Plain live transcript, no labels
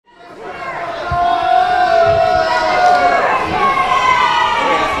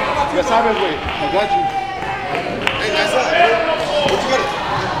sabes, güey. I got you. Hey, nice up. What you got?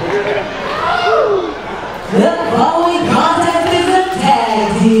 The following contest is a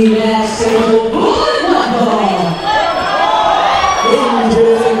tag team match scheduled for one ball.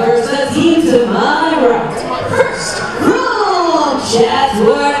 Introducing first the team to my right. First, from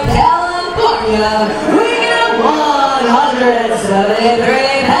Chatsworth, California, weighing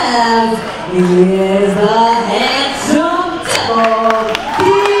 173 pounds. He is the handsome devil.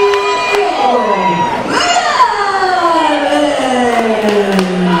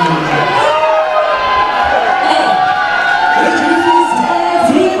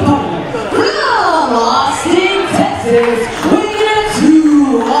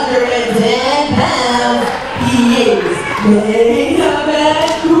 Made of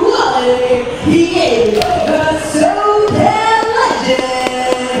quality, he is the SoCal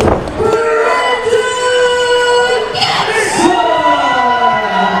legend, Gatson!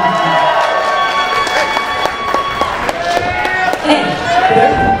 And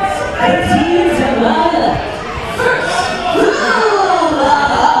the team to my left. First, from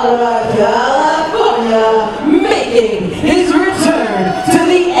California, making his return to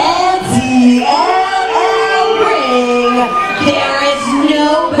the anti-LL ring.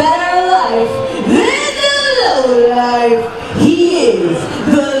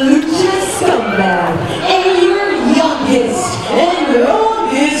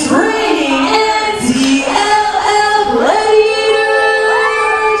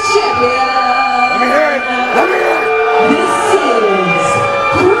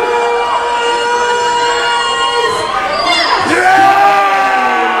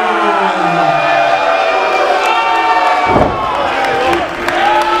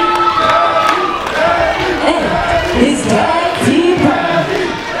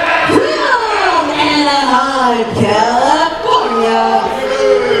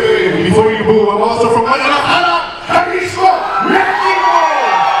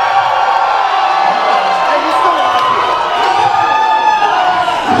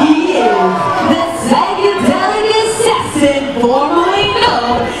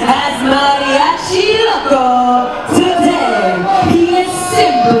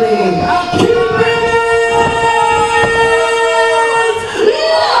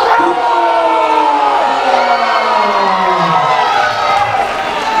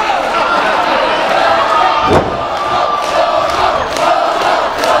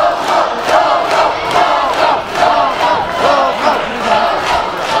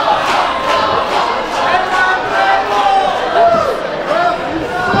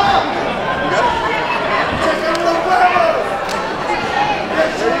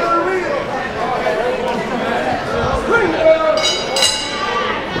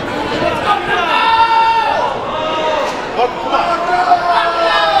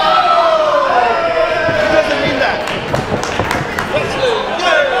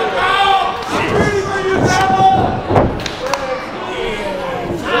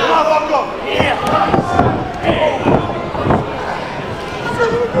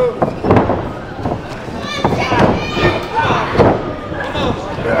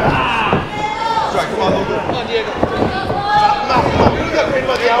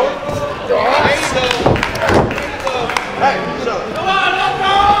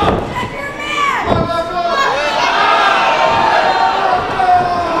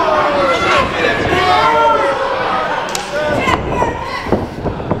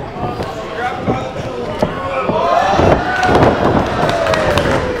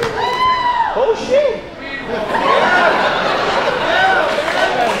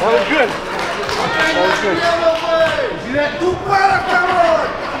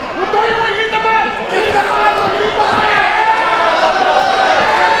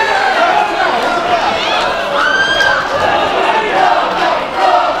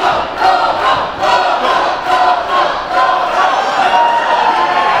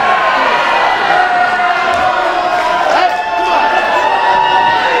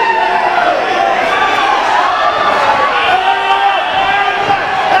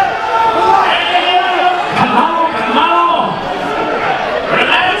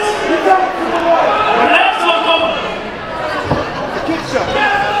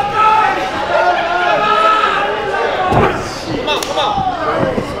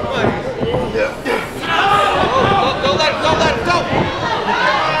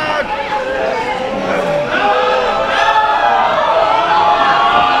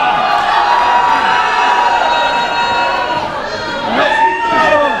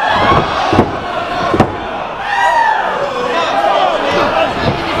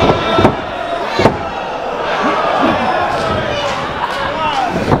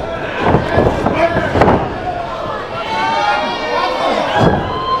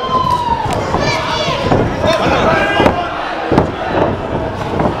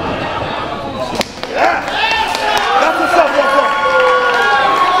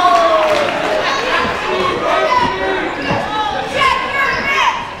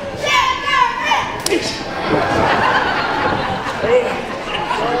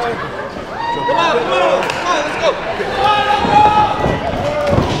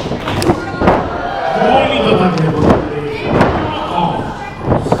 Bonito tackle por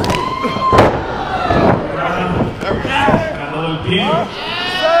ganó el pie.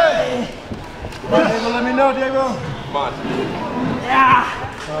 Let me know, Diego. Come on. Yeah.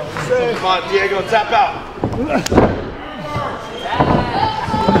 Come on, Diego, tap out.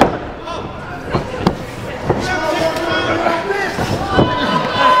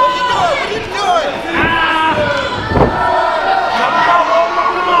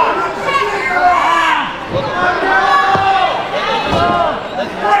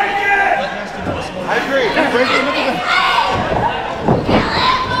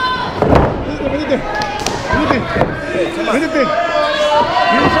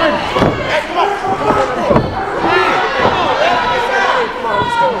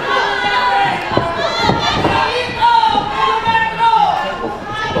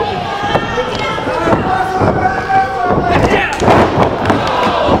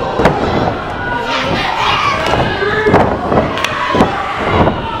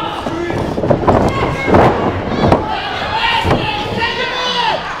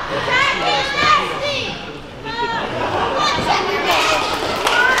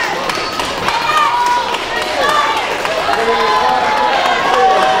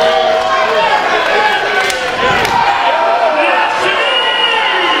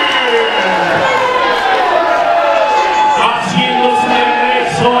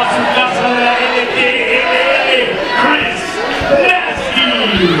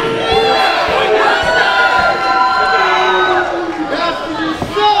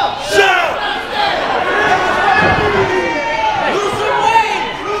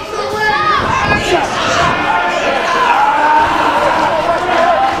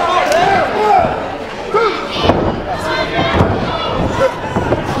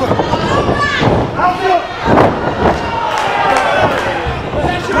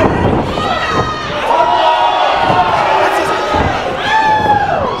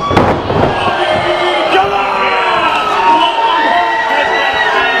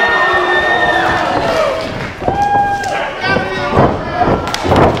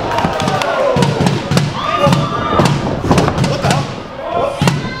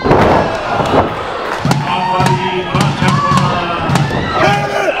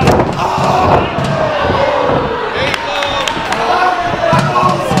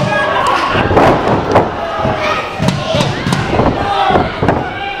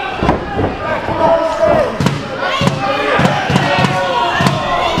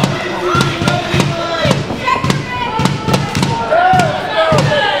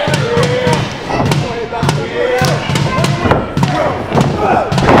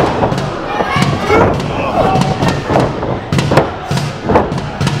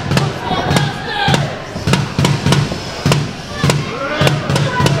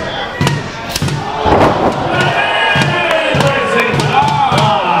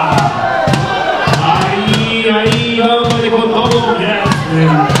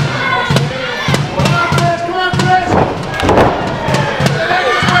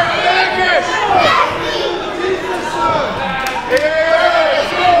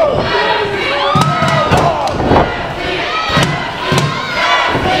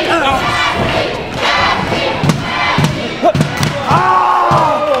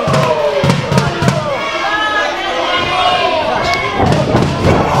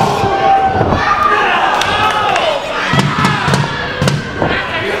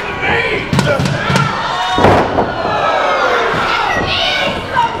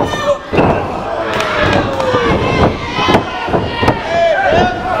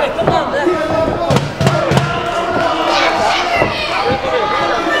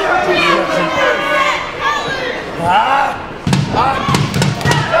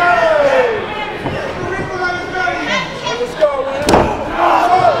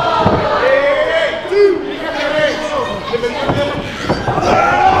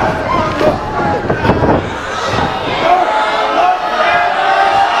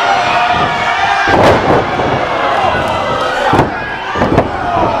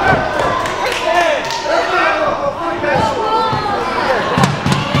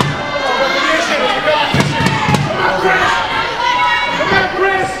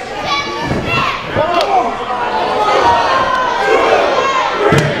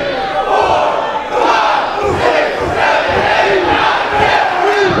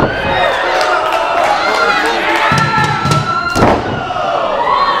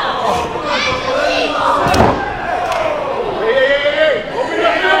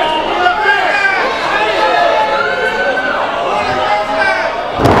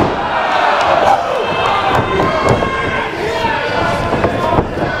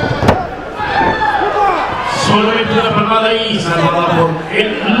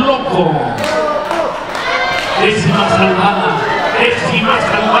 salvada. Décima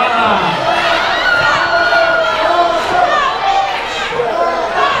salvada.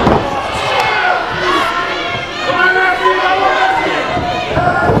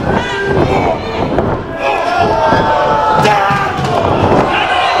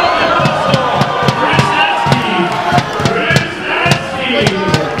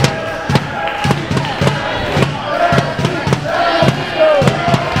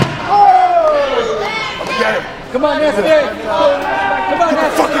 Come on, Nancy! Come on,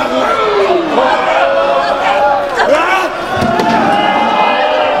 Nancy! Fuck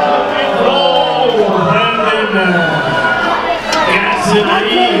Gatson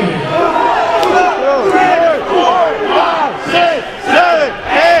lead. 5, 6, 7,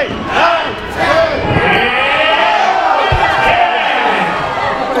 8, 9,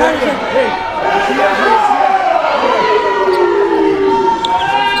 10.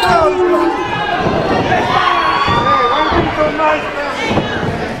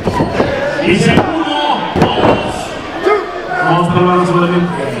 Y segundo, vamos por la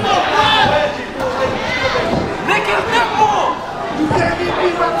solamente.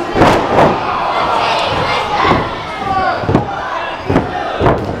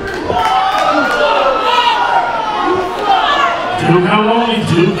 Two count only,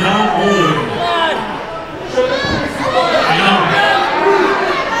 2 count only. I know.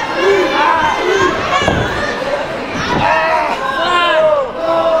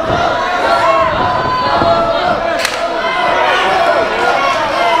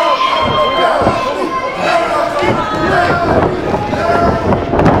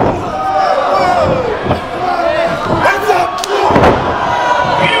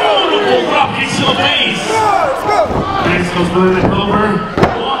 Goes for the cover.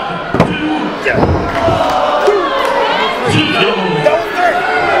 1, 2, 2 double.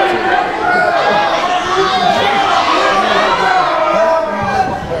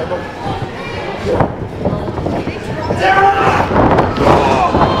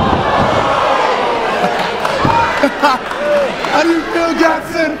 How do you feel,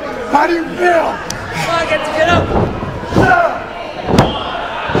 Gatson? How do you feel? Come on, get up.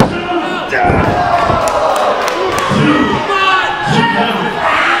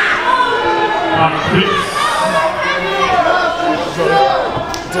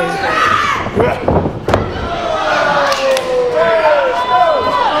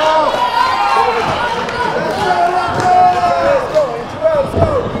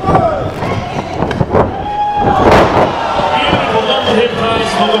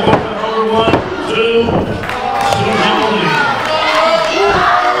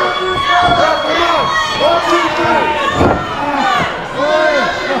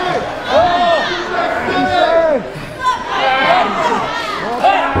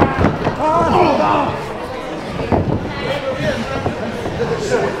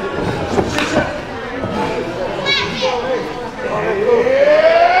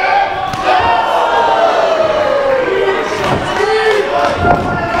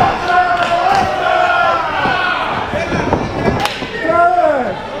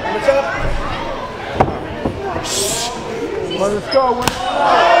 Let's go.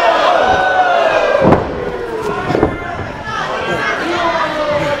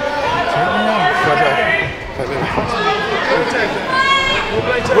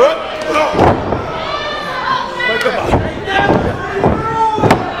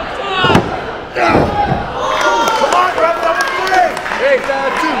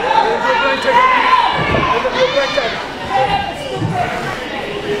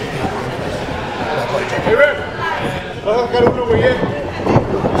 Got uno, güey.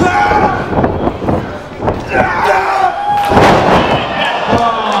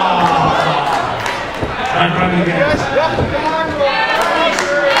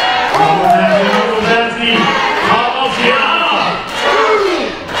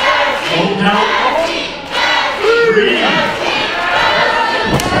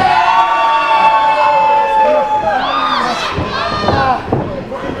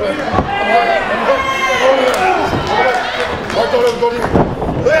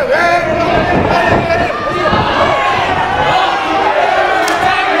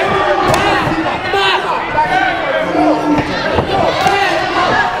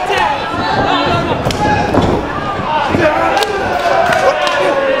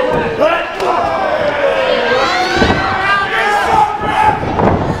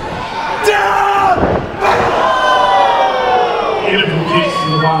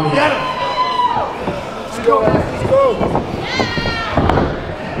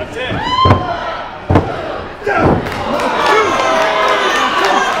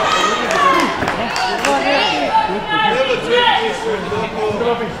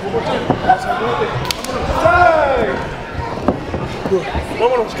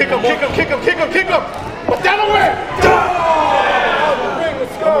 Vámonos, kick him, kick him, kick him, kick him, kick him! But down the way!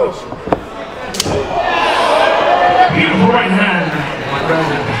 Let's go! Beautiful right hand.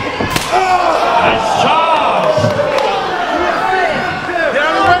 Nice job.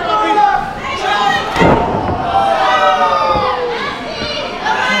 Down the way, Bobby!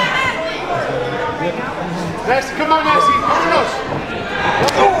 Nancy, come on, Nancy! Vámonos!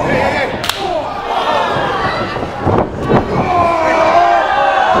 Hey, hey, hey!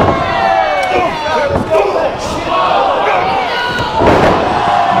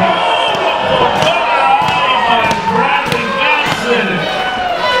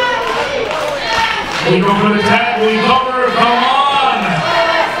 We go for the tag, we cover, come on!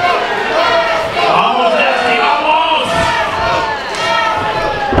 Almost, Nancy, almost!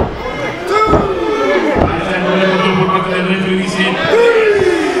 Ahí está el problema por parte del referee, dice...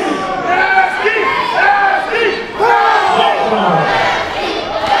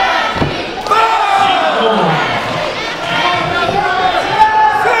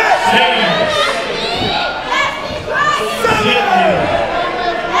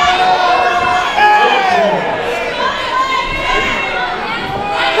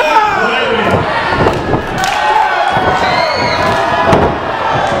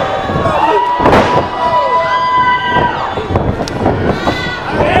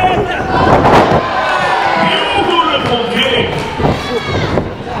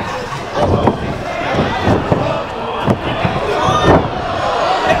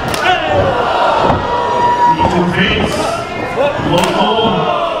 Loco.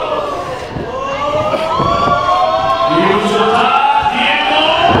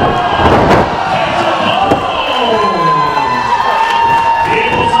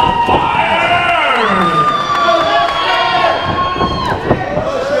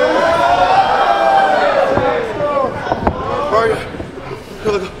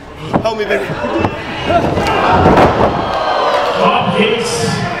 Help me, baby. Top kicks.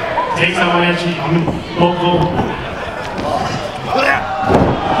 Takes that one at Loco.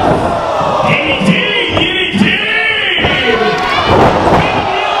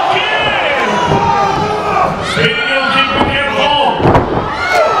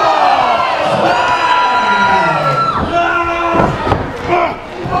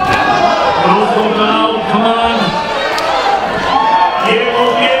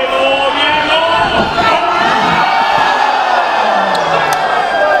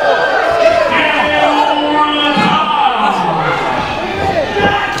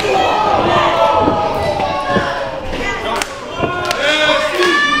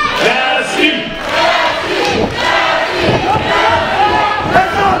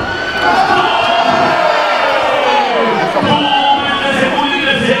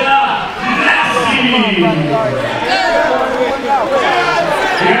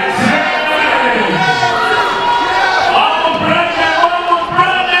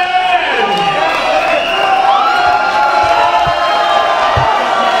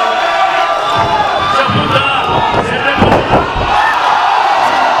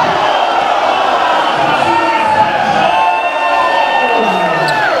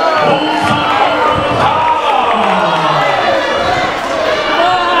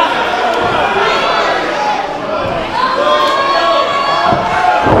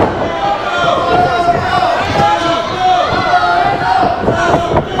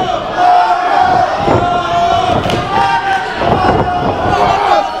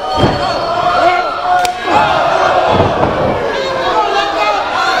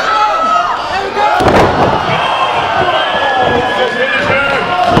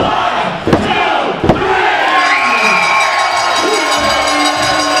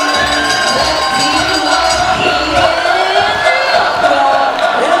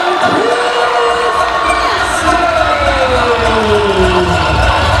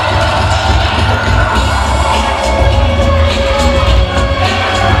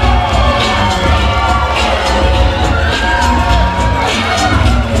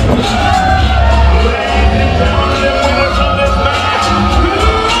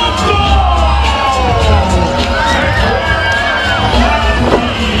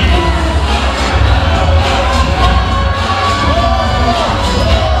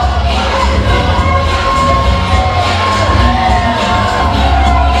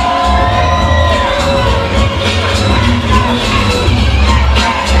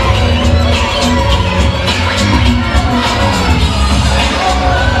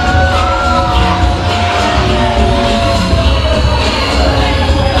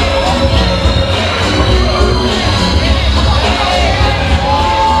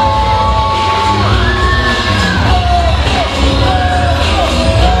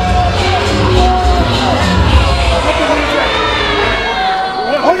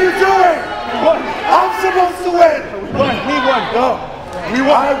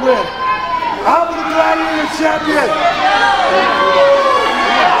 win. I'm the Gladiator champion.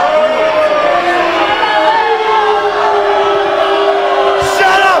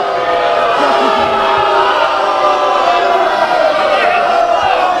 Shut up!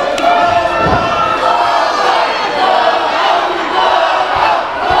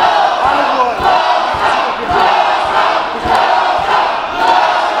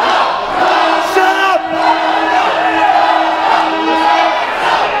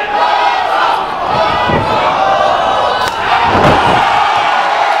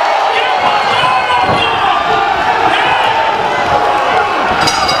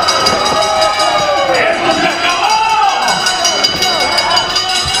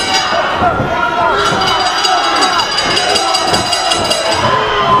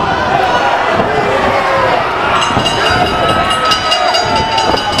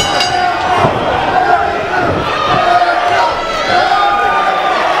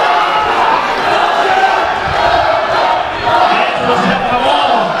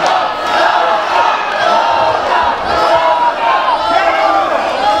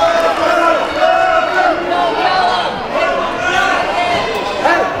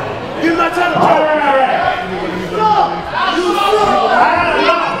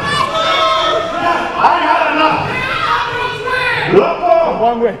 Loco!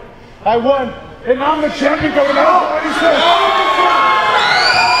 One way. I won, and I'm the champion going out.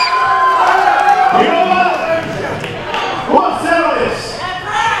 You know what? We'll settle this.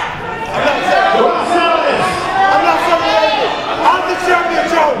 We'll settle this. I'm not settling. I'm the champion,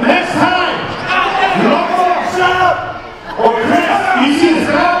 Joe. Next time, Loco, Shut up. or Chris, you see this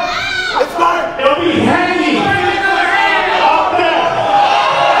belt? It's fine. It'll be hanging up there.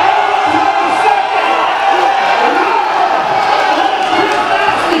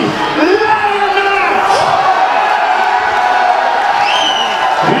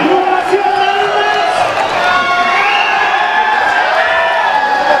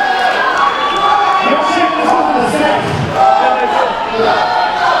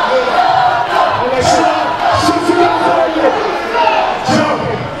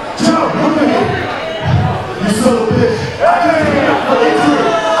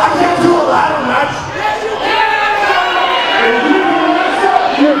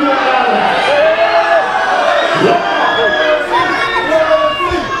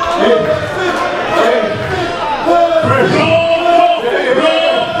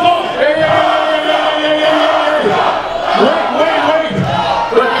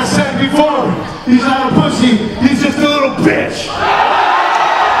 He's not a pussy, he's just a little bitch.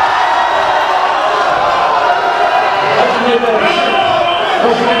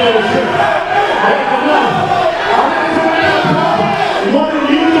 One of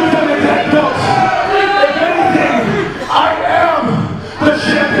you defended that belt. If anything, I am the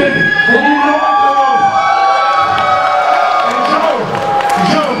champion, and you know it. And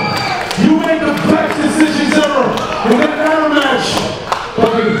Joe, you made the best decisions ever in that ladder match.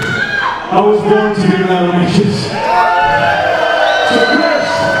 I was born to be in ladder matches. So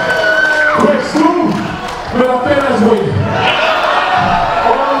Chris, tú me la pelas, güey.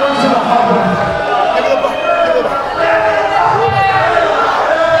 Ahora no se la jala. Give me the buck, give me the buck.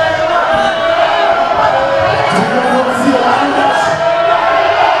 Do you guys want to see a ladder match? Do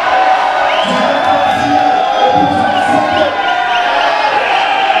you guys want to see it?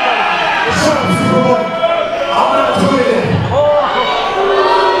 Shut up, Superboy. I'm not doing it.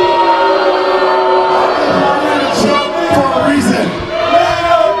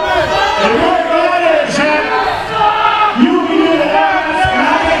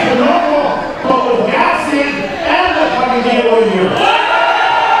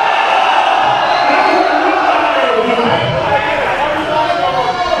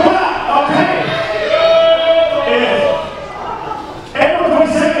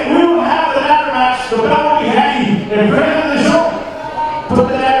 The belt will be hanging in front of the show. Put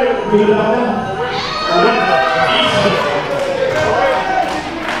the ladder, we get it out there.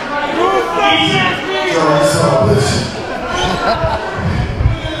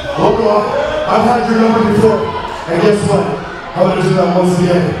 Loco, I've had your number before, and guess what? I'm gonna do that once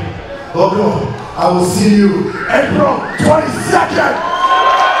again. Loco, I will see you April 22nd!